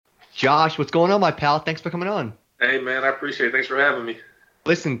Josh, what's going on, my pal? Thanks for coming on. Hey, man, I appreciate it. Thanks for having me.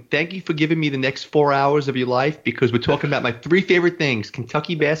 Listen, thank you for giving me the next 4 hours of your life because we're talking about my three favorite things: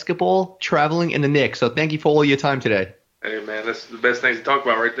 Kentucky basketball, traveling, and the Knicks. So thank you for all your time today. Hey, man, that's the best things to talk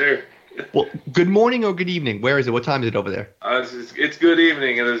about right there. Well, good morning or good evening. Where is it? What time is it over there? It's good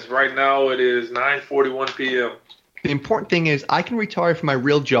evening. Right now. It is 9:41 p.m. The important thing is I can retire from my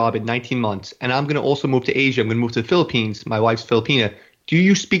real job in 19 months, and I'm going to also move to Asia. I'm going to move to the Philippines. My wife's Filipina. Do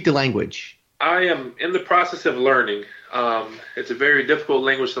you speak the language? I am in the process of learning. It's a very difficult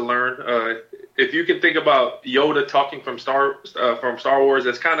language to learn. If you can think about Yoda talking from Star Wars,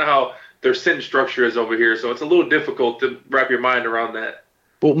 that's kind of how their sentence structure is over here. So it's a little difficult to wrap your mind around that.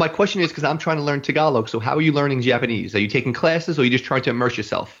 Well, my question is because I'm trying to learn Tagalog. So how are you learning Japanese? Are you taking classes or are you just trying to immerse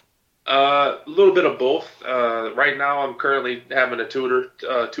yourself? A little bit of both. Right now, I'm currently having a tutor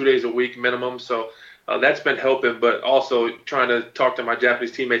 2 days a week minimum. So that's been helping, but also trying to talk to my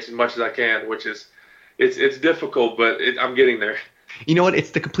Japanese teammates as much as I can, which is it's difficult, but I'm getting there. You know what?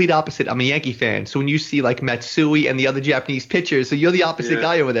 It's the complete opposite. I'm a Yankee fan. So when you see like Matsui and the other Japanese pitchers, so you're the opposite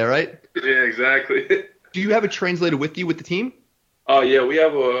guy over there, right? Yeah, exactly. Do you have a translator with you with the team? Oh yeah, we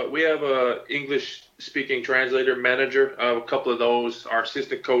have a English speaking translator manager. A couple of those. Our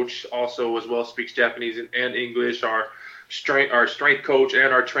assistant coach also as well speaks Japanese and English. Our strength coach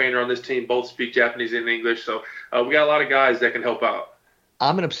and our trainer on this team both speak Japanese and English. So we got a lot of guys that can help out.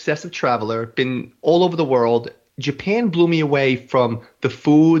 I'm an obsessive traveler, been all over the world. Japan blew me away from the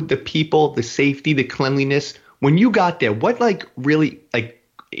food, the people, the safety, the cleanliness. When you got there, what really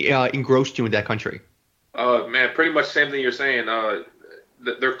engrossed you in that country? Man, pretty much the same thing you're saying.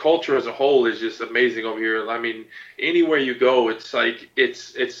 Their culture as a whole is just amazing over here. I mean, anywhere you go, it's like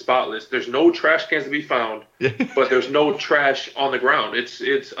it's spotless. There's no trash cans to be found, but there's no trash on the ground.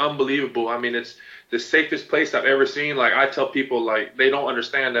 It's unbelievable. I mean, it's the safest place I've ever seen. Like I tell people, like they don't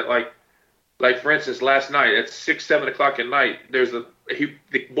understand that. Like for instance, last night at 6, 7 o'clock at night, the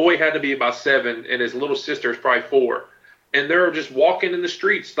boy had to be about 7, and his little sister is probably 4. And they're just walking in the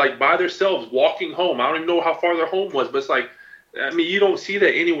streets, like by themselves, walking home. I don't even know how far their home was, but it's like, I mean, you don't see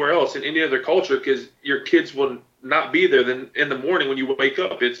that anywhere else in any other culture because your kids will not be there then in the morning when you wake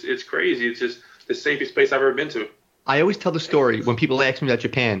up. It's crazy. It's just the safest place I've ever been to. I always tell the story when people ask me about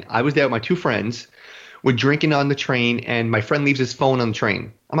Japan. I was there with my 2 friends. We're drinking on the train, and my friend leaves his phone on the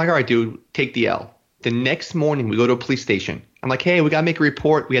train. I'm like, all right, dude, take the L. The next morning, we go to a police station. I'm like, hey, we got to make a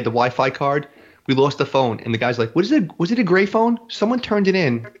report. We had the Wi-Fi card. We lost the phone. And the guy's like, what is it? Was it a gray phone? Someone turned it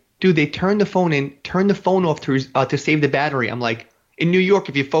in. Dude, they turned the phone in, turned the phone off to save the battery. I'm like, in New York,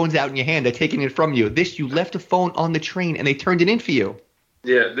 if your phone's out in your hand, they're taking it from you. You left a phone on the train, and they turned it in for you.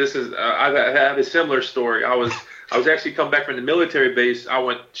 Yeah, this is I have a similar story. I was actually come back from the military base. I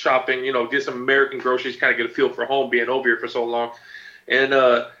went shopping, get some American groceries, kind of get a feel for home being over here for so long. And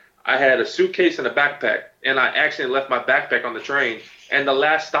I had a suitcase and a backpack, and I accidentally left my backpack on the train. And the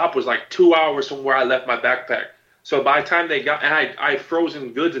last stop was like 2 hours from where I left my backpack. So by the time they got, and I had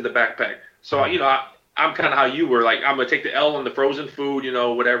frozen goods in the backpack. So, I'm kind of how you were. Like, I'm going to take the L on the frozen food,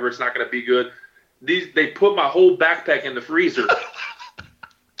 whatever. It's not going to be good. They put my whole backpack in the freezer.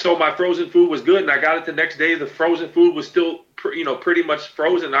 So my frozen food was good, and I got it the next day. The frozen food was still, pretty much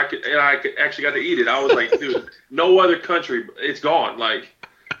frozen. I could actually got to eat it. I was like, dude, no other country, it's gone. Like,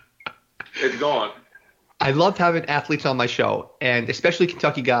 it's gone. I loved having athletes on my show, and especially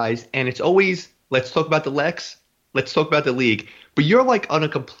Kentucky guys. And it's always, let's talk about the Lex, let's talk about the league. But you're like on a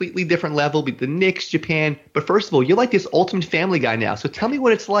completely different level with the Knicks, Japan. But first of all, you're like this ultimate family guy now. So tell me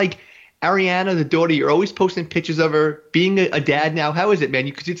what it's like. Ariana, the daughter, you're always posting pictures of her, being a dad now. How is it, man?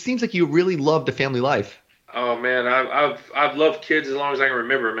 Because it seems like you really love the family life. Oh man, I've loved kids as long as I can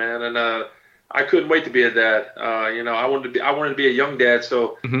remember, man, and I couldn't wait to be a dad. I wanted to be a young dad,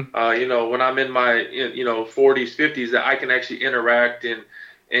 so when I'm in my 40s, 50s, that I can actually interact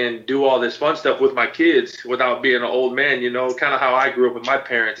and do all this fun stuff with my kids without being an old man. Kind of how I grew up with my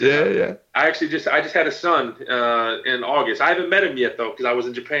parents. Yeah. I just had a son in August. I haven't met him yet though because I was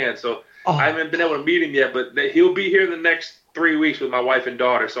in Japan, so. Oh. I haven't been able to meet him yet, but he'll be here in the next 3 weeks with my wife and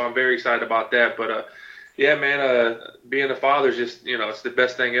daughter, so I'm very excited about that. But yeah, man, being a father is just, it's the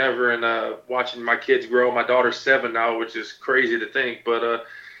best thing ever, and watching my kids grow. My daughter's 7 now, which is crazy to think, but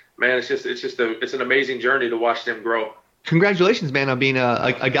man, it's an amazing journey to watch them grow. Congratulations, man, on being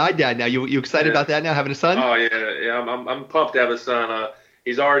a guy dad now. You excited about that now, having a son? Oh yeah, I'm pumped to have a son.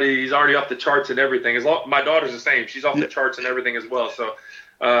 He's already off the charts and everything. My daughter's the same. She's off the charts and everything as well. So.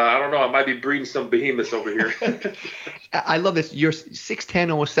 I don't know. I might be breeding some behemoths over here. I love this. You're 6'10",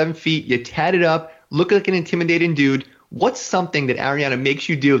 almost 7 feet. You're tatted up, look like an intimidating dude. What's something that Ariana makes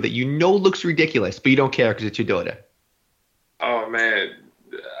you do that looks ridiculous, but you don't care because it's your daughter? Oh, man.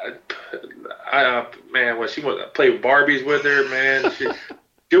 Man, when she wants to play with Barbies with her, man, she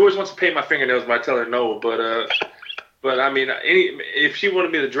always wants to paint my fingernails, but I tell her no. But I mean, if she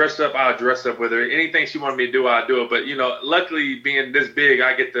wanted me to dress up, I'll dress up with her. Anything she wanted me to do, I'll do it. But luckily being this big,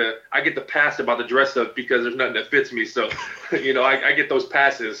 I get the pass about the dress up because there's nothing that fits me. So, I get those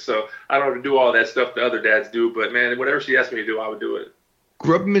passes. So I don't have to do all that stuff the other dads do. But man, whatever she asked me to do, I would do it.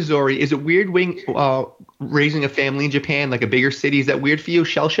 Grew up in Missouri. Is it weird raising a family in Japan, like a bigger city? Is that weird for you?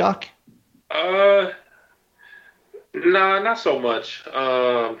 Shell shock? Nah, not so much.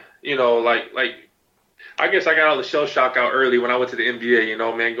 Like I guess I got all the shell shock out early when I went to the NBA.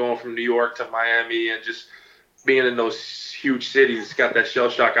 Man, going from New York to Miami and just being in those huge cities got that shell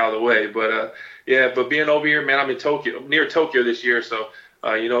shock out of the way. But but being over here, man, I'm in Tokyo, near Tokyo this year, so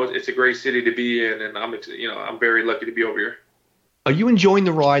it's a great city to be in, and I'm very lucky to be over here. Are you enjoying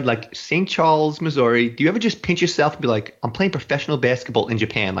the ride, like St. Charles, Missouri? Do you ever just pinch yourself and be like, I'm playing professional basketball in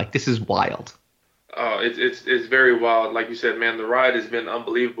Japan? Like, this is wild. Oh, it's very wild. Like you said, man, the ride has been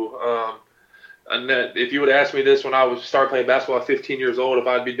unbelievable. And that if you would have asked me this when I was started playing basketball at 15 years old, if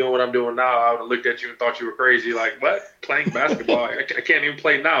I'd be doing what I'm doing now, I would have looked at you and thought you were crazy. Like, what? Playing basketball? I can't even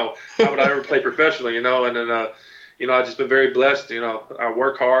play now. How would I ever play professionally? And then, I've just been very blessed. I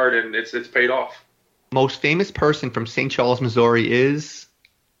work hard and it's paid off. Most famous person from St. Charles, Missouri is?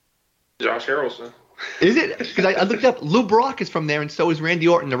 Josh Harrellson. Is it? Because I looked up. Lou Brock is from there, and so is Randy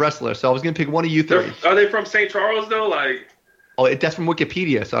Orton, the wrestler. So I was going to pick one of you three. Are they from St. Charles, though? Like, oh, that's from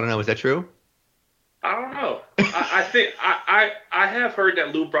Wikipedia, so I don't know. Is that true? I don't know. I think I have heard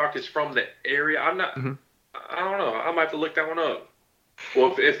that Lou Brock is from the area. I'm not. Mm-hmm. I don't know. I might have to look that one up.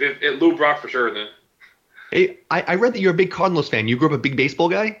 Well, if Lou Brock for sure, then. Hey, I read that you're a big Cardinals fan. You grew up a big baseball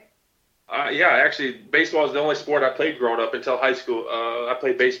guy? Yeah, actually, baseball is the only sport I played growing up until high school. I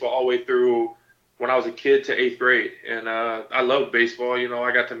played baseball all the way through when I was a kid to 8th grade, and I loved baseball.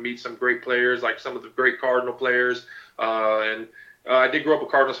 I got to meet some great players, like some of the great Cardinal players, and I did grow up a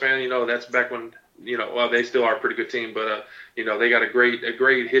Cardinals fan. That's back when they still are a pretty good team, but they got a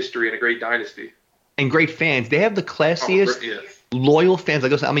great history and a great dynasty. And great fans. They have the classiest, loyal fans.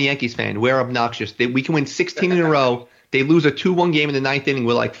 Like I'm a Yankees fan. We're obnoxious. We can win 16 in a row. They lose a 2-1 game in the 9th inning.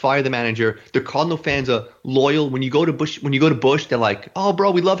 We're like, fire the manager. The Cardinal fans are loyal. When you go to Busch, they're like, oh,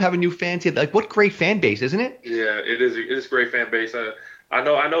 bro, we love having new fans here. Like, what great fan base, isn't it? Yeah, it is. It's a great fan base. I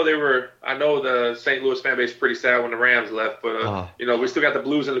know the St. Louis fan base is pretty sad when the Rams left, but we still got the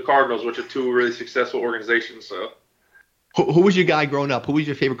Blues and the Cardinals, which are two really successful organizations. So, who was your guy growing up? Who was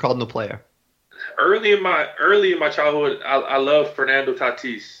your favorite Cardinal player? Early in my childhood, I loved Fernando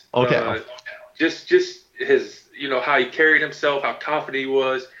Tatis. Okay. Just his, how he carried himself, how confident he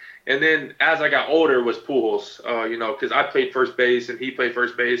was. And then as I got older was Pujols, because I played first base and he played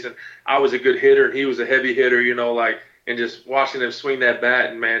first base, and I was a good hitter and he was a heavy hitter, and just watching him swing that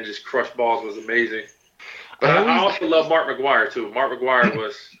bat and, man, just crush balls was amazing. But I also love Mark McGwire, too. Mark McGwire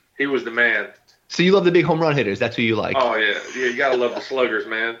was the man. So you love the big home run hitters. That's who you like. Oh, yeah. You got to love the sluggers,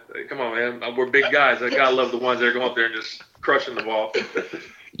 man. Come on, man. We're big guys. I got to love the ones that are going up there and just crushing the ball.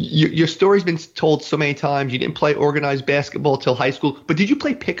 Your story's been told so many times. You didn't play organized basketball till high school. But did you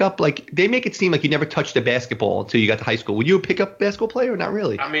play pickup? Like, they make it seem like you never touched a basketball until you got to high school. Were you a pickup basketball player or not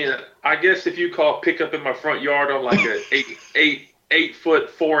really? I mean, I guess if you call pickup in my front yard on like a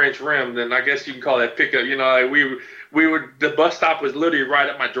 8-foot 4-inch rim, then I guess you can call that pickup. The bus stop was literally right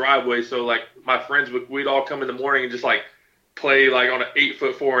at my driveway. So like my friends we'd all come in the morning and just like play like on an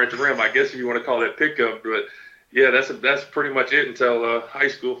 8-foot 4-inch rim. I guess if you want to call that pickup, but yeah, that's pretty much it until high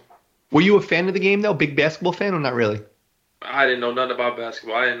school. Were you a fan of the game though? Big basketball fan or not really? I didn't know nothing about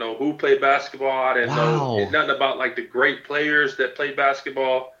basketball. I didn't know who played basketball. I didn't know nothing about like the great players that played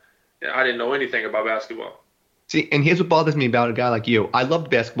basketball. I didn't know anything about basketball. See, and here's what bothers me about a guy like you. I loved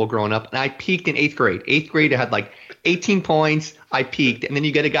basketball growing up, and I peaked in 8th grade. 8th grade, I had like 18 points. I peaked, and then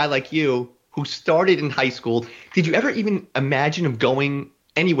you get a guy like you who started in high school. Did you ever even imagine of going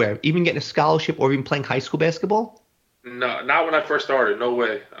anywhere, even getting a scholarship or even playing high school basketball? No, not when I first started. No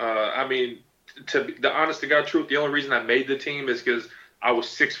way. I mean, to be the honest to God truth, the only reason I made the team is because I was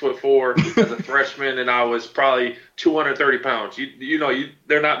 6'4" as a freshman, and I was probably 230 pounds.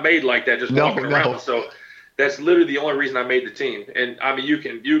 They're not made like that just walking around. So that's literally the only reason I made the team. And I mean, you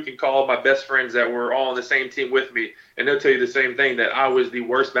can call my best friends that were all on the same team with me, and they'll tell you the same thing, that I was the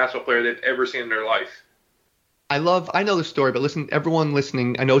worst basketball player they've ever seen in their life. I know the story, but listen, everyone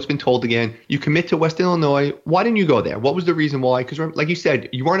listening, I know it's been told again. You commit to Western Illinois. Why didn't you go there? What was the reason why? Because like you said,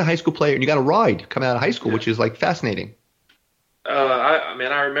 you weren't a high school player and you got a ride coming out of high school, which is like fascinating.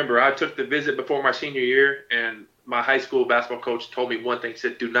 I remember I took the visit before my senior year, and my high school basketball coach told me one thing. He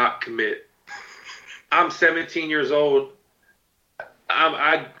said, do not commit. I'm 17 years old.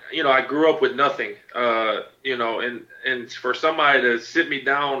 I grew up with nothing, and for somebody to sit me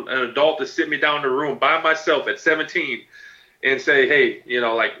down, an adult to sit me down in the room by myself at 17 and say, hey,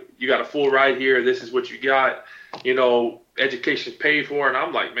 like, you got a full ride here. This is what you got, education's paid for. And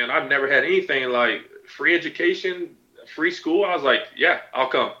I'm like, man, I've never had anything like free education, free school. I was like, yeah, I'll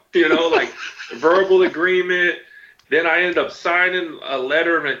come, like verbal agreement. Then I ended up signing a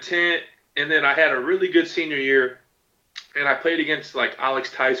letter of intent. And then I had a really good senior year. And I played against like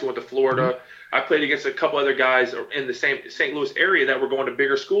Alex Tice, who went to Florida. Mm-hmm. I played against a couple other guys in the same St. Louis area that were going to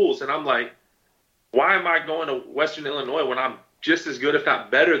bigger schools. And I'm like, why am I going to Western Illinois when I'm just as good, if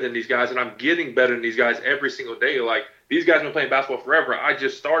not better than these guys? And I'm getting better than these guys every single day. Like, these guys have been playing basketball forever. I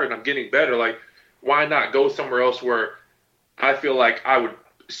just started. I'm getting better. Like, why not go somewhere else where I feel like I would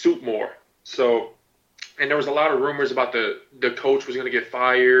suit more? So, and there was a lot of rumors about the coach was going to get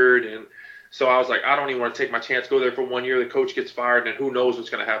fired. And so I was like, I don't even want to take my chance, go there for 1 year. The coach gets fired, and who knows what's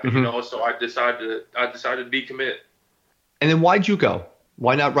going to happen, Mm-hmm. So I decided to decommit. And then why'd you go?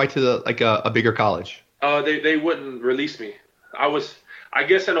 Why not right to a bigger college? They wouldn't release me. I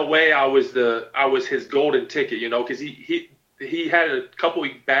guess in a way I was his golden ticket, because he had a couple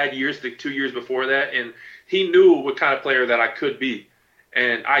of bad years, the 2 years before that, and he knew what kind of player that I could be,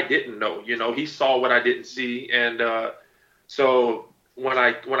 and I didn't know. He saw what I didn't see, and so. When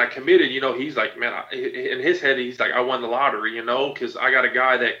I committed, he's like, man, in his head, he's like, I won the lottery, because I got a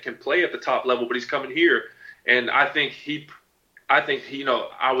guy that can play at the top level, but he's coming here. And I think I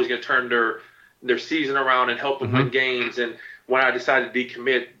was going to turn their season around and help them win games. And when I decided to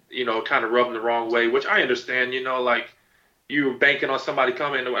decommit, kind of rubbed them the wrong way, which I understand, like you were banking on somebody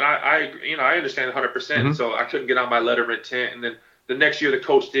coming. And I understand 100%. Mm-hmm. So I couldn't get on my letter of intent. And then the next year, the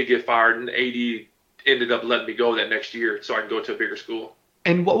coach did get fired, and AD ended up letting me go that next year so I could go to a bigger school.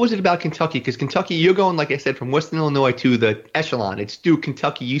 And what was it about Kentucky? Because Kentucky, you're going, like I said, from Western Illinois to the echelon. It's Duke,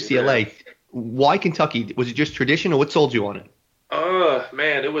 Kentucky, UCLA. Yeah. Why Kentucky? Was it just tradition, or what sold you on it?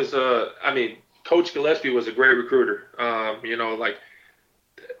 Man, it was, Coach Gillespie was a great recruiter.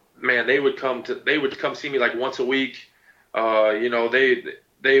 They would come see me like once a week.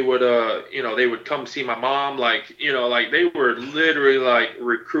 They would come see my mom, they were literally like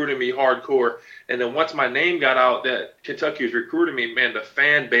recruiting me hardcore. And then once my name got out that Kentucky was recruiting me, man, the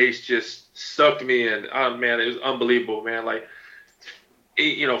fan base just sucked me in. Man, it was unbelievable, man. Like,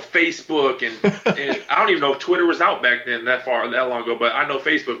 Facebook and I don't even know if Twitter was out back then that long ago, but I know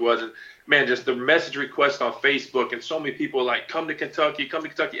Facebook was. And man, just the message requests on Facebook and so many people like, come to Kentucky,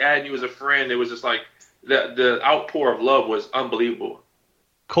 adding you as a friend. It was just like the outpour of love was unbelievable.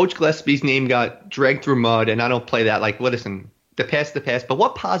 Coach Gillespie's name got dragged through mud, and I don't play that. Like, listen, the past. But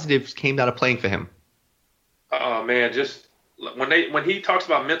what positives came out of playing for him? Oh, man, just when he talks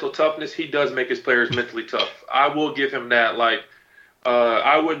about mental toughness, he does make his players mentally tough. I will give him that. Like,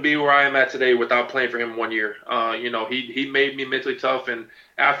 I wouldn't be where I am at today without playing for him 1 year. He made me mentally tough, and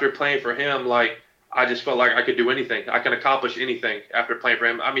after playing for him, like, I just felt like I could do anything. I can accomplish anything after playing for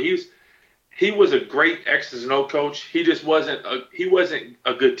him. I mean, he was a great X's and O coach. He just wasn't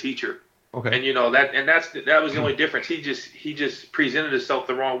a good teacher. Okay. And that was the only difference. He just presented himself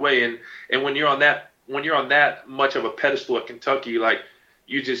the wrong way. And when you're on that much of a pedestal at Kentucky, like,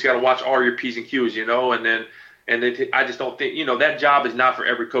 you just got to watch all your P's and Q's, and then I just don't think, that job is not for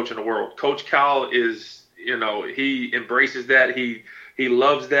every coach in the world. Coach Cal is, he embraces that. He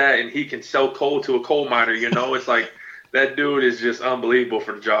loves that, and he can sell coal to a coal miner. It's like that dude is just unbelievable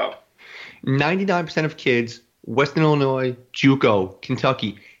for the job. 99% of kids, Western Illinois, JUCO,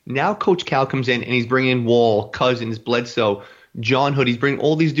 Kentucky. Now Coach Cal comes in and he's bringing Wall, Cousins, Bledsoe, John Hood. He's bringing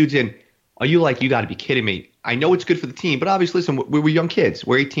all these dudes in. Are you like, you got to be kidding me? I know it's good for the team, but obviously, listen, we were young kids.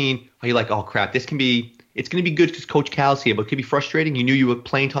 We're 18. Are you like, oh, crap, it's going to be good because Coach Cal's here, but it could be frustrating? You knew your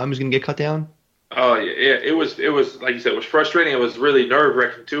playing time was going to get cut down? Oh, yeah. It was, like you said, it was frustrating. It was really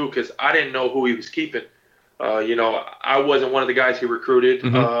nerve-wracking, too, because I didn't know who he was keeping. I wasn't one of the guys he recruited.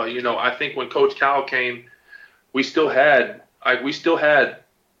 Mm-hmm. I think when Coach Cal came, we still had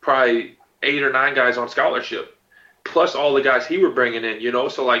probably 8 or 9 guys on scholarship, plus all the guys he were bringing in.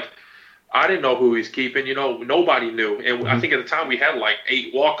 So like, I didn't know who he was keeping. Nobody knew. And mm-hmm. I think at the time we had like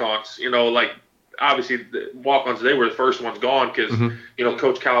 8 walk-ons. Like, obviously the walk-ons, they were the first ones gone because mm-hmm.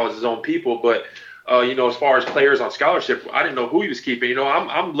 Coach Cal has his own people, but. As far as players on scholarship, I didn't know who he was keeping.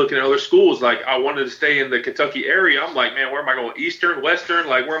 I'm looking at other schools. Like, I wanted to stay in the Kentucky area. I'm like, man, where am I going? Eastern, Western?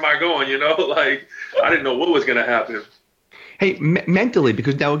 Like, where am I going? Like, I didn't know what was going to happen. Hey, mentally,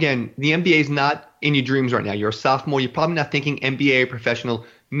 because now, again, the NBA is not in your dreams right now. You're a sophomore. You're probably not thinking NBA or professional.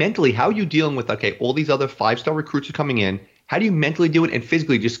 Mentally, how are you dealing with, okay, all these other 5-star recruits are coming in? How do you mentally do it and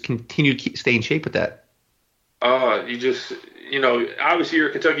physically just continue to stay in shape with that? obviously you're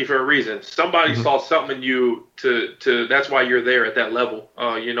at Kentucky for a reason. Somebody saw something in you to that's why you're there at that level.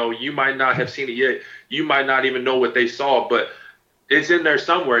 You might not have seen it yet. You might not even know what they saw, but it's in there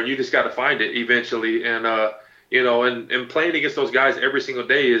somewhere. You just got to find it eventually. And, and playing against those guys every single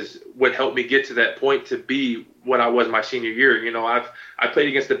day is what helped me get to that point to be what I was my senior year. I played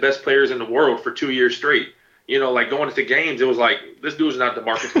against the best players in the world for 2 years straight. Like going into games, it was like, this dude's not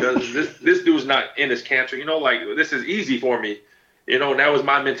DeMarcus Cousins. This dude's not Enes Kanter. This is easy for me. And that was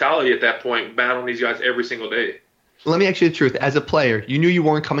my mentality at that point, battling these guys every single day. Let me ask you the truth. As a player, you knew you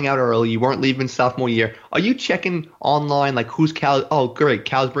weren't coming out early. You weren't leaving sophomore year. Are you checking online, like, who's Cal? Oh, great.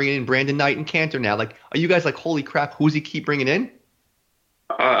 Cal's bringing in Brandon Knight and Kanter now. Like, are you guys like, holy crap, who's he keep bringing in?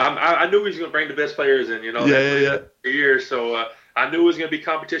 I knew he was going to bring the best players in, Yeah. Year. So I knew it was going to be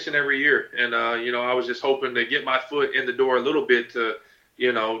competition every year. And, I was just hoping to get my foot in the door a little bit to,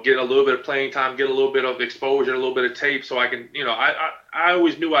 get a little bit of playing time, get a little bit of exposure, a little bit of tape so I can, I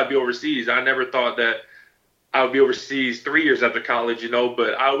always knew I'd be overseas. I never thought that I would be overseas 3 years after college,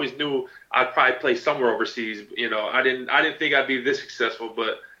 but I always knew I'd probably play somewhere overseas. I didn't think I'd be this successful,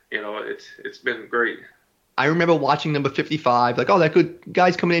 but, it's been great. I remember watching number 55, like, oh, that good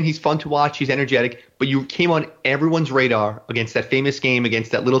guy's coming in. He's fun to watch. He's energetic. But you came on everyone's radar against that famous game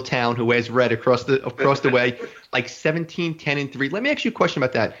against that little town who wears red across the way, like 17, 10, and 3. Let me ask you a question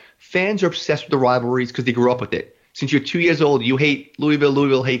about that. Fans are obsessed with the rivalries because they grew up with it. Since you're 2 years old, you hate Louisville.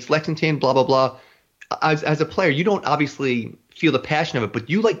 Louisville hates Lexington, blah, blah, blah. As a player, you don't obviously feel the passion of it, but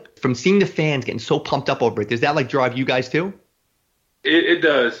you from seeing the fans getting so pumped up over it, does that drive you guys too? It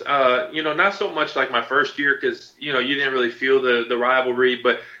does. Not so much like my first year because, you didn't really feel the rivalry.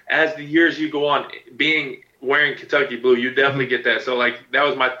 But as the years you go on, wearing Kentucky blue, you definitely get that. So, that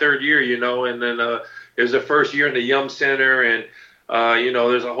was my third year, and then it was the first year in the Yum Center. And,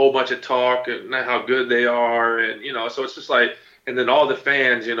 there's a whole bunch of talk and how good they are. And, so it's just and then all the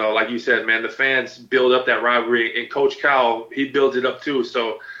fans, like you said, man, the fans build up that rivalry. And Coach Cal, he builds it up too.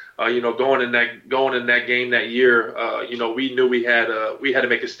 So, going in that game that year, we knew we had to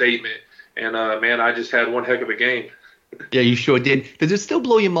make a statement, and man, I just had one heck of a game. Yeah, you sure did. Does it still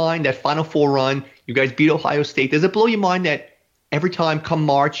blow your mind that Final Four run? You guys beat Ohio State. Does it blow your mind that every time come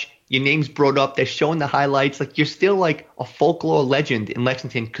March, your name's brought up? They're showing the highlights. You're still like a folklore legend in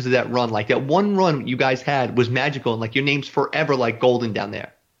Lexington because of that run. That one run you guys had was magical, and your name's forever golden down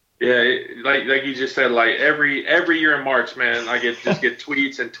there. Yeah, like you just said, every year in March, man, I get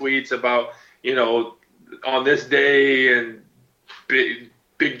tweets and tweets about, on this day and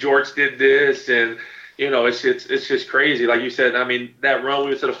Big George did this, and it's just crazy. Like you said, I mean, that run we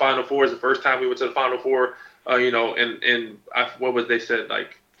went to the Final Four is the first time we went to the Final Four, and what was they said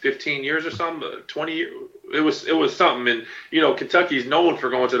 15 years or something, 20 years. It was something, and Kentucky's known for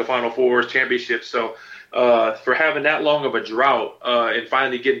going to the Final Fours, championships, so. For having that long of a drought and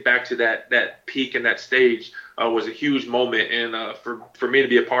finally getting back to that peak and that stage was a huge moment. And for me to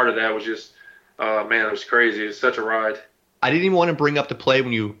be a part of that was just, man, it was crazy. It's such a ride. I didn't even want to bring up the play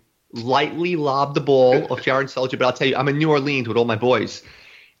when you lightly lobbed the ball of Jaron Sullinger, but I'll tell you, I'm in New Orleans with all my boys.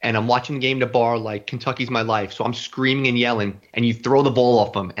 And I'm watching the game at a bar Kentucky's my life. So I'm screaming and yelling, and you throw the ball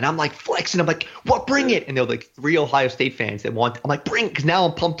off them. And I'm flexing. I'm what, bring it? And they're 3 Ohio State fans that want – I'm bring it, because now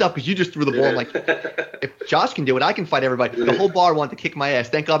I'm pumped up because you just threw the ball. I'm if Josh can do it, I can fight everybody. The whole bar wanted to kick my ass.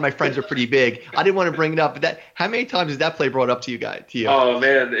 Thank God my friends are pretty big. I didn't want to bring it up. But how many times is that play brought up to you guys? Oh,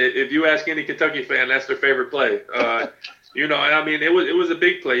 man, if you ask any Kentucky fan, that's their favorite play. And I mean, it was a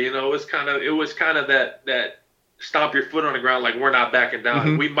big play. It was kind of that – stomp your foot on the ground we're not backing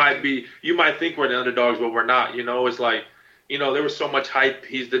down. Mm-hmm. You might think we're the underdogs, but we're not. It's there was so much hype.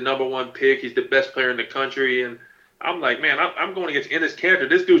 He's the number one pick. He's the best player in the country. And I'm man, I'm going against Enes Kanter.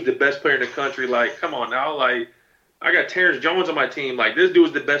 This dude's the best player in the country. Come on now. I got Terrence Jones on my team. This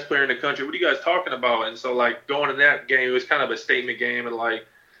dude's the best player in the country. What are you guys talking about? And so going in that game, it was kind of a statement game. And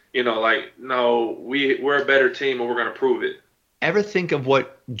no, we're a better team and we're going to prove it. Ever think of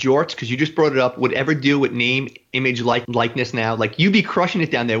what Jorts, because you just brought it up, would ever do with name, image, likeness now? You'd be crushing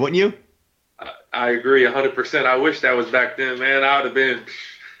it down there, wouldn't you? I agree 100%. I wish that was back then, man. I've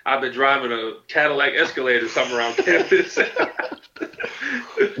been driving a Cadillac Escalade or something around campus.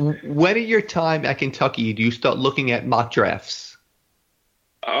 When at your time at Kentucky do you start looking at mock drafts?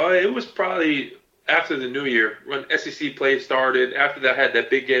 It was probably after the new year when SEC play started. After that, I had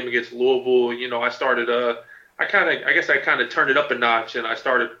that big game against Louisville. I started I guess I kind of turned it up a notch, and I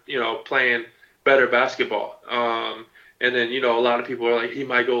started, playing better basketball. And then, a lot of people are he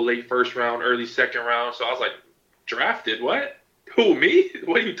might go late first round, early second round. So I was drafted? What? Who, me?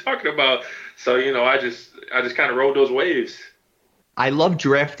 What are you talking about? So, I just kind of rode those waves. I love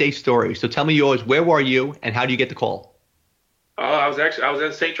draft day stories. So tell me yours. Where were you, and how do you get the call? I was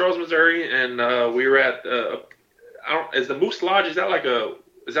in St. Charles, Missouri, and we were at is the Moose Lodge, is that like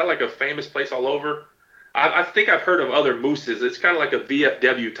a famous place all over? I think I've heard of other mooses. It's kind of like a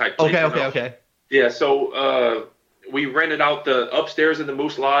VFW type place. Okay. Yeah, so we rented out the upstairs in the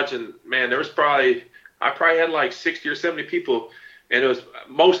Moose Lodge, and man, I probably had like 60 or 70 people, and it was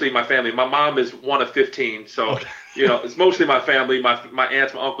mostly my family. My mom is one of 15, so it's mostly my family, my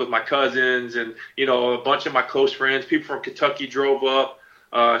aunts, my uncles, my cousins, and a bunch of my close friends. People from Kentucky drove up.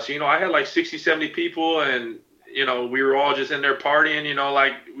 So I had like 60, 70 people, and we were all just in there partying.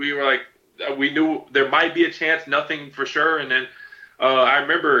 Like we were like we knew there might be a chance, nothing for sure, and then I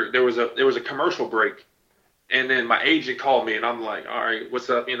remember there was a commercial break. And then my agent called me, and I'm like, all right, what's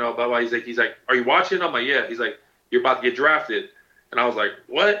up? Blah, blah. He's like, are you watching? I'm like, yeah. He's like, you're about to get drafted. And I was like,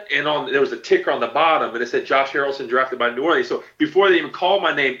 what? And there was a ticker on the bottom, and it said Josh Harrellson drafted by New Orleans. So before they even called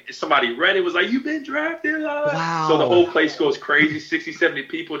my name, somebody read it, was like, you've been drafted. Wow. So the whole place goes crazy. 60, 70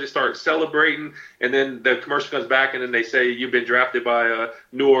 people just start celebrating. And then the commercial comes back, and then they say, you've been drafted by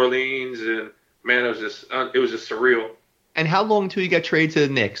New Orleans. And, man, it was just surreal. And how long until you got traded to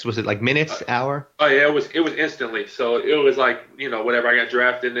the Knicks? Was it like minutes, hour? Oh yeah, it was instantly. So it was like, whatever, I got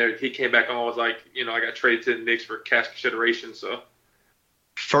drafted in there. He came back on, was like, I got traded to the Knicks for cash consideration. So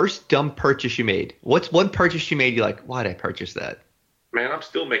first dumb purchase you made. What's one purchase you made you're like, why'd I purchase that? Man, I'm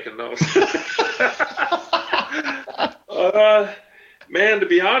still making those. Man, to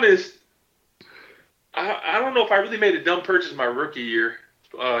be honest, I don't know if I really made a dumb purchase my rookie year.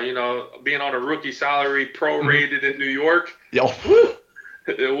 Being on a rookie salary, prorated in New York. Yo.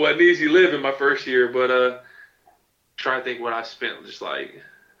 It wasn't easy living my first year, but trying to think what I spent,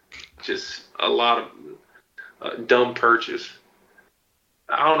 just a lot of dumb purchase.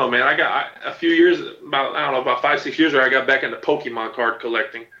 I don't know, man. I got a few years, about 5-6 years ago, I got back into Pokemon card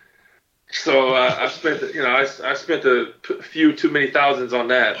collecting. So I spent, I spent a few too many thousands on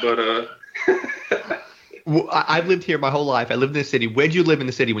that, but I've lived here my whole life. I lived in the city. Where'd you live in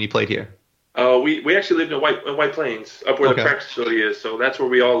the city when you played here? We actually lived in White Plains, up where the practice facility is. So that's where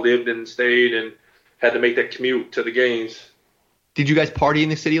we all lived and stayed and had to make that commute to the games. Did you guys party in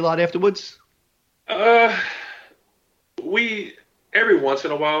the city a lot afterwards? We every once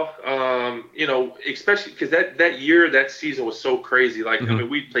in a while, especially because that season was so crazy. Like, I mean,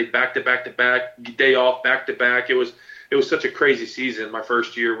 we played back to back, day off, back to back. It was such a crazy season, my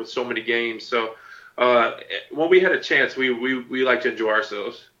first year, with so many games. So when we had a chance, we like to enjoy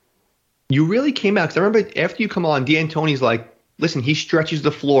ourselves. You really came out, because I remember after you come on, D'Antoni's like, listen, he stretches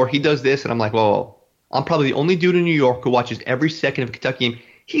the floor, he does this, and I'm like, whoa, I'm probably the only dude in New York who watches every second of a Kentucky game.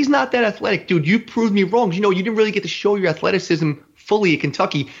 He's not that athletic, dude. You proved me wrong. You didn't really get to show your athleticism fully at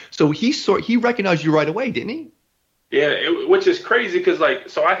Kentucky, so he recognized you right away, didn't he? Yeah, which is crazy because,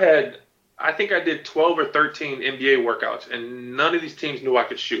 I think I did 12 or 13 NBA workouts, and none of these teams knew I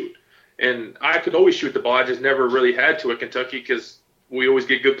could shoot. And I could always shoot the ball. I just never really had to at Kentucky because we always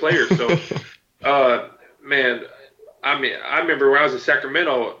get good players. So, man, I remember when I was in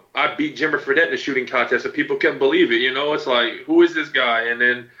Sacramento, I beat Jimmer Fredette in a shooting contest, and people couldn't believe it. It's like, who is this guy? And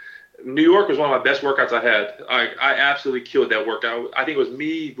then New York was one of my best workouts I had. I absolutely killed that workout. I think it was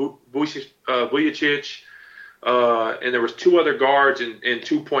me, Vujicic, and there was two other guards and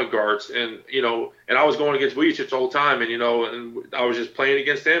 2 point guards, and I was going against Vujicic the whole time, and and I was just playing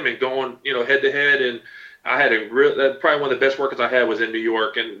against him and going head to head, and I had probably one of the best workouts I had was in New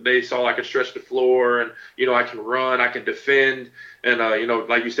York, and they saw I could stretch the floor, and I can run, I can defend, and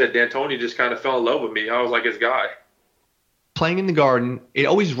like you said, D'Antoni just kind of fell in love with me. I was like his guy. Playing in the Garden,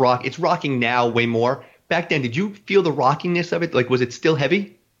 it's rocking now way more. Back then, did you feel the rockiness of it? Like, was it still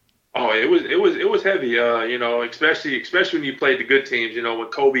heavy? Oh, it was heavy, especially when you played the good teams, when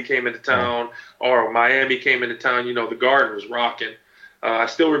Kobe came into town or Miami came into town, the Garden was rocking. I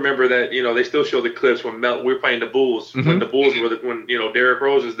still remember that, they still show the clips when we were playing the Bulls, when the Bulls were, when Derrick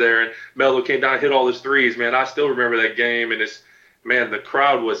Rose was there and Melo came down and hit all his threes, man. I still remember that game, and the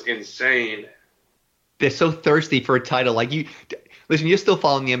crowd was insane. They're so thirsty for a title. Like, listen, you're still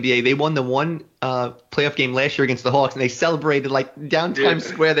following the NBA. They won the one playoff game last year against the Hawks, and they celebrated like down Times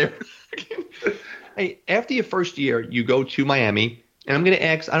Square there. Hey, after your first year, you go to Miami, and I'm going to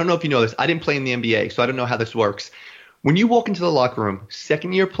ask, I don't know if you know this. I didn't play in the NBA, so I don't know how this works. When you walk into the locker room,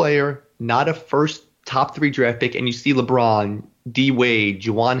 second-year player, not a first top 3 draft pick, and you see LeBron, D. Wade,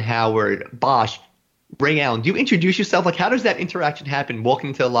 Juwan Howard, Bosh, Ray Allen, do you introduce yourself? Like, how does that interaction happen walking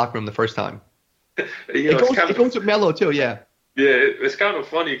into the locker room the first time? It goes with Melo, too, yeah. Yeah, it's kind of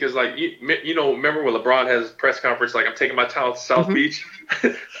funny because, like, remember when LeBron has his press conference, like, I'm taking my talent to South Beach?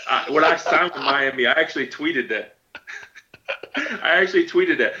 When I signed with Miami, I actually tweeted that. I actually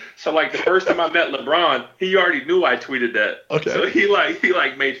tweeted that. So like the first time I met LeBron, he already knew I tweeted that. Okay. So he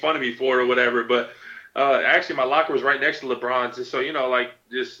made fun of me for it or whatever. But actually my locker was right next to LeBron's, and so like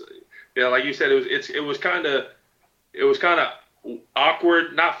just like you said, it was kind of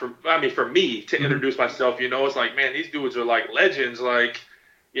awkward. Not for for me to introduce myself. It's like, man, these dudes are like legends. Like.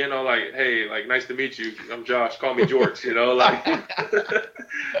 Like, hey, like, nice to meet you. I'm Josh. Call me Jorts. Like,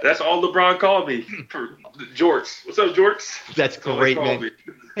 that's all LeBron called me. For Jorts. What's up, Jorts? That's great, man.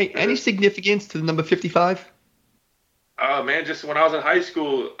 Hey, any significance to the number 55? Man, just when I was in high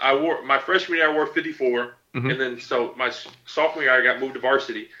school, my freshman year I wore 54, and then so my sophomore year I got moved to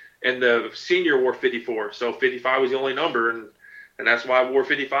varsity, and the senior wore 54. So 55 was the only number, and that's why I wore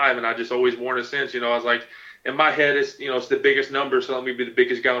 55, and I just always worn it since. I was like. In my head, it's it's the biggest number, so let me be the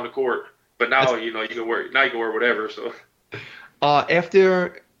biggest guy on the court. But now you can wear whatever. So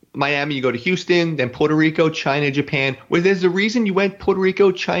after Miami, you go to Houston, then Puerto Rico, China, Japan. Was there a reason you went Puerto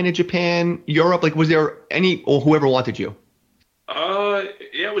Rico, China, Japan, Europe? Like, was there any or whoever wanted you? Yeah,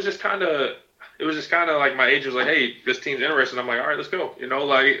 it was just kind of like my agent was like, hey, this team's interested. I'm like, all right, let's go.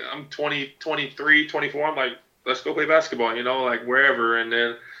 Like I'm 20, 23, 24. I'm like, let's go play basketball. Like wherever, and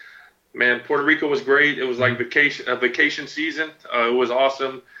then. Man, Puerto Rico was great. It was like a vacation season. It was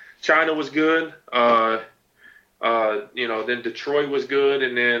awesome. China was good. Then Detroit was good,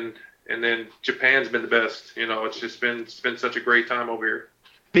 and then Japan's been the best. It's been such a great time over here.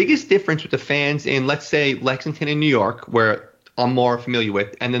 Biggest difference with the fans in, let's say, Lexington and New York, where I'm more familiar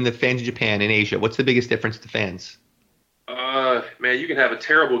with, and then the fans in Japan and Asia. What's the biggest difference to the fans? Man, you can have a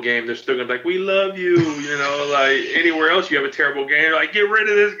terrible game. They're still gonna be like, we love you. Like anywhere else you have a terrible game, like get rid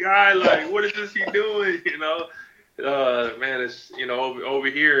of this guy. Like, what is this he doing? Man, it's over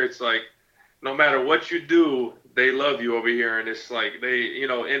here. It's like no matter what you do, they love you over here, and it's like they,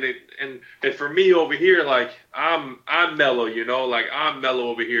 and for me over here, like I'm mellow. Like I'm mellow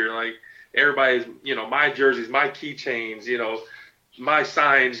over here. Like everybody's, my jerseys, my keychains, my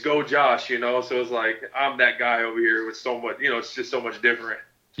signs, go Josh, so it's like I'm that guy over here with so much, it's just so much different.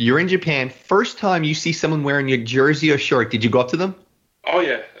 You're in Japan. First time you see someone wearing your jersey or shirt, did you go up to them? Oh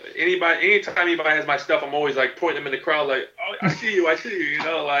yeah. Anytime anybody has my stuff, I'm always like pointing them in the crowd, like, oh, I see you, like,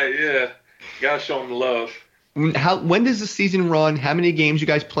 yeah, gotta show them love. When does the season run? How many games you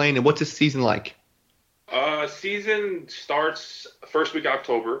guys playing, and what's the season like? Season starts first week of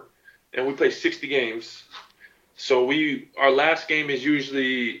October, and we play 60 games. So our last game is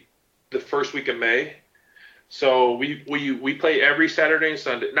usually the first week of May. So we play every Saturday and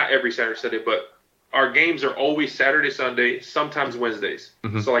Sunday. Not every Saturday, Sunday, but our games are always Saturday, Sunday, sometimes Wednesdays.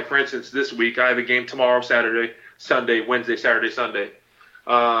 So like for instance, this week I have a game tomorrow, Saturday, Sunday, Wednesday, Saturday, Sunday.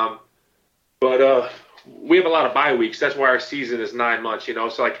 But we have a lot of bye weeks. That's why our season is 9 months.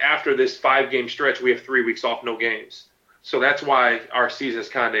 So like after this 5-game stretch, we have 3 weeks off, no games. So that's why our season is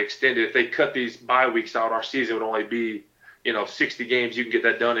kind of extended. If they cut these bye weeks out, our season would only be, 60 games. You can get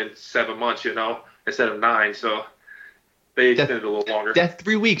that done in 7 months, instead of 9. So they extended it a little longer. That's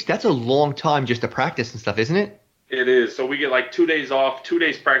 3 weeks. That's a long time just to practice and stuff, isn't it? It is. So we get like 2 days off, 2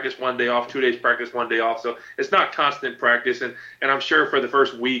 days practice, 1 day off, 2 days practice, 1 day off. So it's not constant practice. And I'm sure for the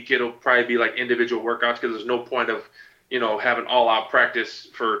first week, it'll probably be like individual workouts because there's no point of, having all out practice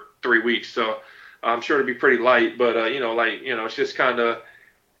for 3 weeks. So I'm sure it'd be pretty light, but it's just kind of.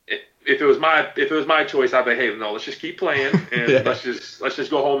 If it was my choice, I'd be, hey, no, let's just keep playing and let's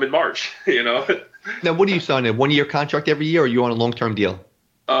just go home in March. Now, what do you sign a 1-year contract every year, or are you on a long-term deal?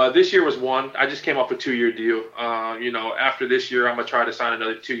 This year was 1. I just came off a 2-year deal. After this year, I'm gonna try to sign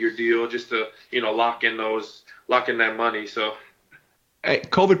another 2-year deal just to lock in that money. So. Hey,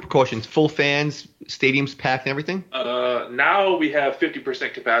 COVID precautions, full fans, stadiums packed and everything? Now we have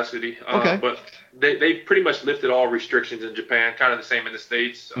 50% capacity. Okay. But they pretty much lifted all restrictions in Japan, kind of the same in the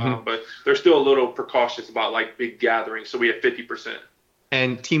States. But they're still a little precautious about like big gatherings. So we have 50%.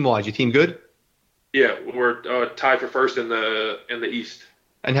 And team-wise, your team good? Yeah, we're tied for first in the East.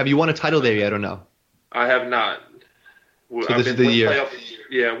 And have you won a title there yet or no? I have not. So this is the year.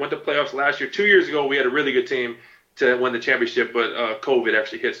 Went to playoffs last year. 2 years ago, we had a really good team to win the championship, but COVID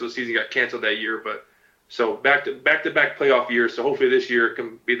actually hit, so the season got canceled that year. But so back to back playoff years. So hopefully this year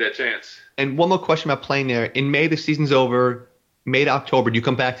can be that chance. And one more question about playing there. In May, the season's over. May to October, do you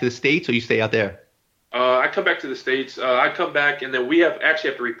come back to the States or you stay out there? I come back to the States. I come back, and then we have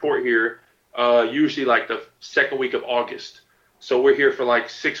to report here usually like the second week of August. So we're here for like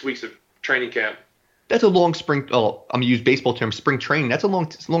 6 weeks of training camp. That's a long spring. Oh, I'm gonna use baseball terms, spring training. That's a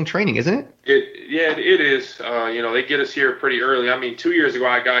long training, isn't it? It is. They get us here pretty early. I mean, 2 years ago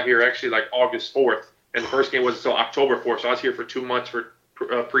I got here actually like August 4th, and the first game wasn't until October 4th. So I was here for 2 months for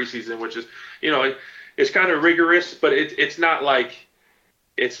preseason, which is, it's kind of rigorous, but it's not like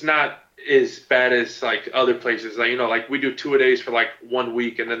it's not as bad as like other places. Like like we do 2-a-days for like 1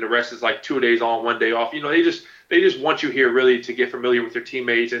 week, and then the rest is like 2 days on, 1 day off. They just want you here really to get familiar with your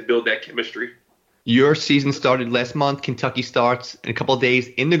teammates and build that chemistry. Your season started last month. Kentucky starts in a couple of days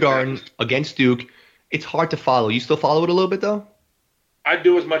in the Garden against Duke. It's hard to follow. You still follow it a little bit though? I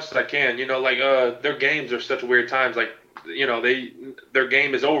do as much as I can. Their games are such weird times. Like, their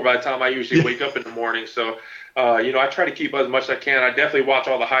game is over by the time I usually wake up in the morning. So, I try to keep as much as I can. I definitely watch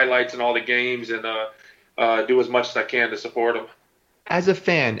all the highlights and all the games and do as much as I can to support them. As a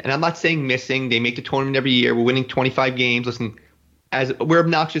fan, and I'm not saying missing, they make the tournament every year. We're winning 25 games. Listen, we're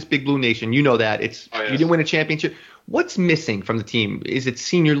obnoxious Big Blue Nation. You know that. You didn't win a championship. What's missing from the team? Is it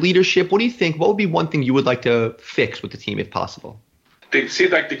senior leadership? What do you think? What would be one thing you would like to fix with the team if possible?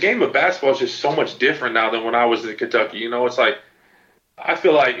 The game of basketball is just so much different now than when I was in Kentucky. It's like I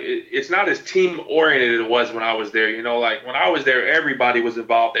feel like it's not as team oriented as it was when I was there. Like when I was there, everybody was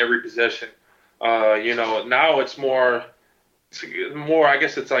involved every possession. Now it's more. I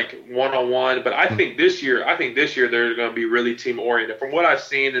guess it's like one-on-one. But I think this year they're going to be really team oriented. From what I've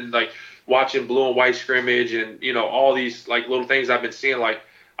seen and like watching blue and white scrimmage and all these like little things I've been seeing, like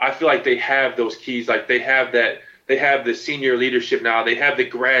I feel like they have those keys. Like they have that. They have the senior leadership now. They have the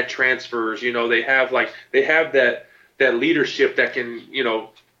grad transfers. They have that leadership that can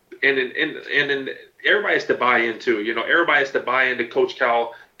and everybody has to buy into. Everybody has to buy into Coach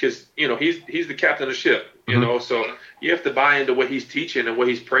Cal because he's the captain of the ship. So you have to buy into what he's teaching and what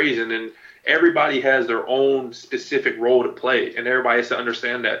he's praising, and everybody has their own specific role to play, and everybody has to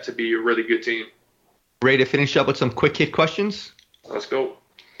understand that to be a really good team. Ready to finish up with some quick hit questions? Let's go.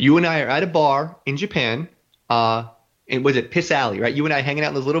 You and I are at a bar in Japan. And was it Piss Alley, right? You and I hanging out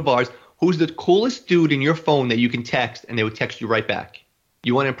in those little bars. Who's the coolest dude in your phone that you can text and they would text you right back?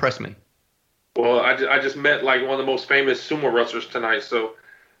 You want to impress me? Well, I just met like one of the most famous sumo wrestlers tonight, so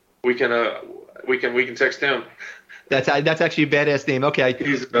we can text him. That's actually a badass name. Okay.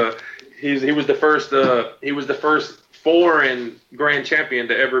 He was the first foreign grand champion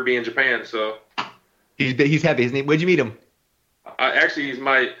to ever be in Japan. So he's heavy. His name. Where'd you meet him?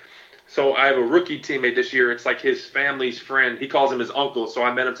 So I have a rookie teammate this year. It's like his family's friend. He calls him his uncle. So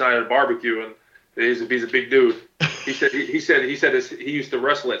I met him tonight at a barbecue, and he's a big dude. He said he used to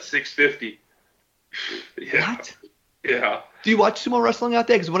wrestle at 650. Yeah. What? Yeah. Do you watch sumo wrestling out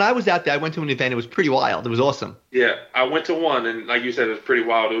there? Because when I was out there, I went to an event. It was pretty wild. It was awesome. Yeah, I went to one, and like you said, it was pretty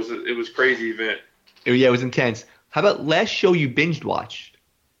wild. It was a crazy event. Yeah, it was intense. How about last show you binge watched?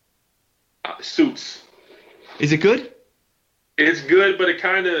 Suits. Is it good? It's good, but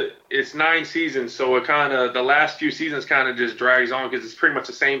it's 9 seasons, so the last few seasons kind of just drags on because it's pretty much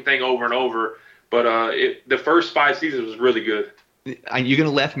the same thing over and over. But the first 5 seasons was really good. You're going to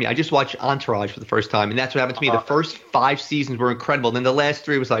laugh at me. I just watched Entourage for the first time, and that's what happened to me. The first 5 seasons were incredible. Then the last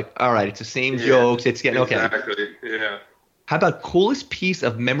 3 was like, all right, it's the same jokes. It's getting okay. Exactly, yeah. How about coolest piece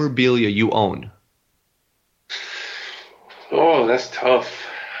of memorabilia you own? Oh, that's tough.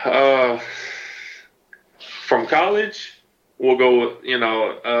 From college, we'll go,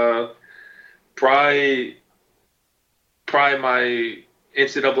 probably my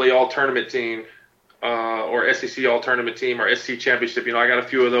NCAA all-tournament team. Or SEC all-tournament team or SEC championship. I got a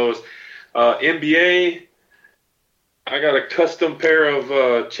few of those. NBA, I got a custom pair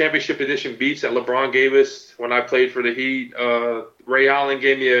of championship edition Beats that LeBron gave us when I played for the Heat. Ray Allen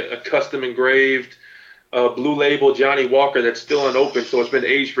gave me a custom engraved Blue Label Johnny Walker that's still unopened, so it's been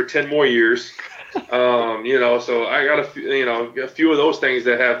aged for 10 more years. So I got a few of those things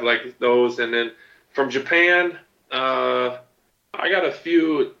that have like those. And then from Japan, I got a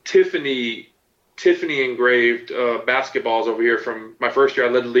few Tiffany engraved basketballs over here. From my first year, I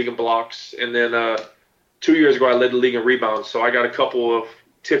led the league in blocks, and then 2 years ago, I led the league in rebounds. So I got a couple of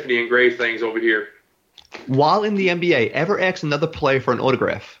Tiffany engraved things over here. While in the NBA, ever ask another player for an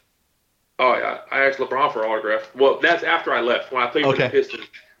autograph? Oh yeah, I asked LeBron for an autograph. Well, that's after I left. When I played for the Pistons,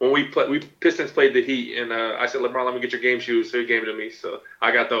 when we Pistons played the Heat, and I said, LeBron, let me get your game shoes. So he gave them to me. So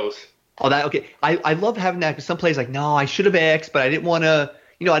I got those. Oh, that okay. I love having that because some players like, no, I should have asked, but I didn't want to.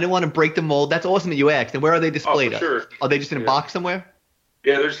 I didn't want to break the mold. That's awesome that you asked. And where are they displayed? Oh, for sure. Are they just in a box somewhere?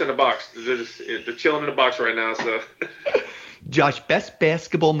 Yeah, they're just in a box. They're chilling in a box right now. So. Josh, best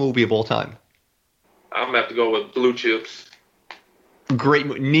basketball movie of all time? I'm gonna have to go with Blue Chips. Great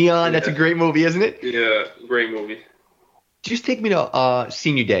Neon. That's a great movie, isn't it? Yeah, great movie. Just take me to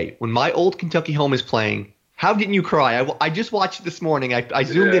senior day when my old Kentucky home is playing. How didn't you cry? I just watched it this morning. I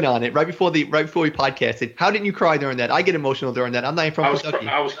zoomed in on it right before we podcasted. How didn't you cry during that? I get emotional during that. I'm not even from Kentucky.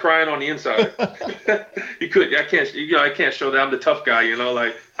 I was crying on the inside. I can't show that. I'm the tough guy,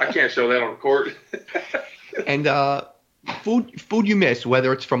 like I can't show that on the court. And food you miss,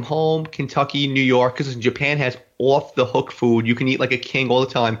 whether it's from home, Kentucky, New York, because Japan has off the hook food. You can eat like a king all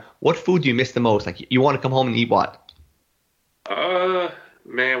the time. What food do you miss the most? Like you want to come home and eat what?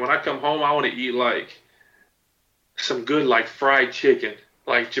 Man, when I come home, I want to eat like some good like fried chicken.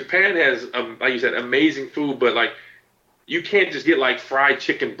 Like Japan has, like you said, amazing food, but like you can't just get like fried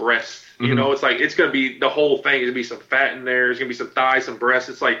chicken breast. It's like it's gonna be the whole thing. There's gonna be some fat in there. There's gonna be some thighs, some breasts.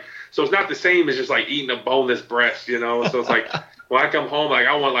 It's like so it's not the same as just like eating a boneless breast. So it's like when I come home, like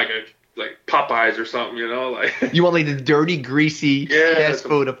I want like Popeyes or something. Like you want like the dirty, greasy fast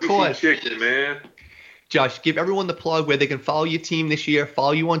food, of course. Chicken, man. Josh, give everyone the plug where they can follow your team this year,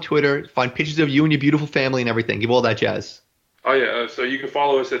 follow you on Twitter, find pictures of you and your beautiful family and everything. Give all that jazz. Oh, yeah. So you can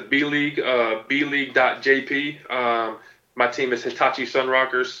follow us at B-League, bleague.jp. My team is Hitachi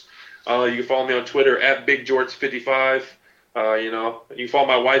Sunrockers. You can follow me on Twitter at BigGeorge55. You can follow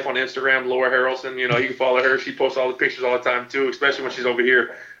my wife on Instagram, Laura Harrellson. You can follow her. She posts all the pictures all the time, too, especially when she's over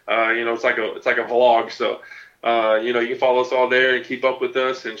here. It's like a vlog. So, you can follow us all there and keep up with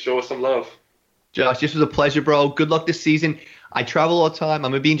us and show us some love. Josh, this was a pleasure, bro. Good luck this season. I travel all the time.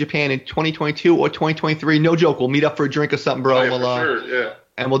 I'm going to be in Japan in 2022 or 2023. No joke. We'll meet up for a drink or something, bro. Oh, yeah, for sure. Yeah.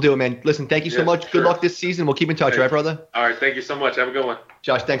 And we'll do it, man. Listen, thank you so much. Good luck this season. We'll keep in touch, right, brother? All right. Thank you so much. Have a good one.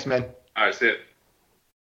 Josh, thanks, man. All right. See it.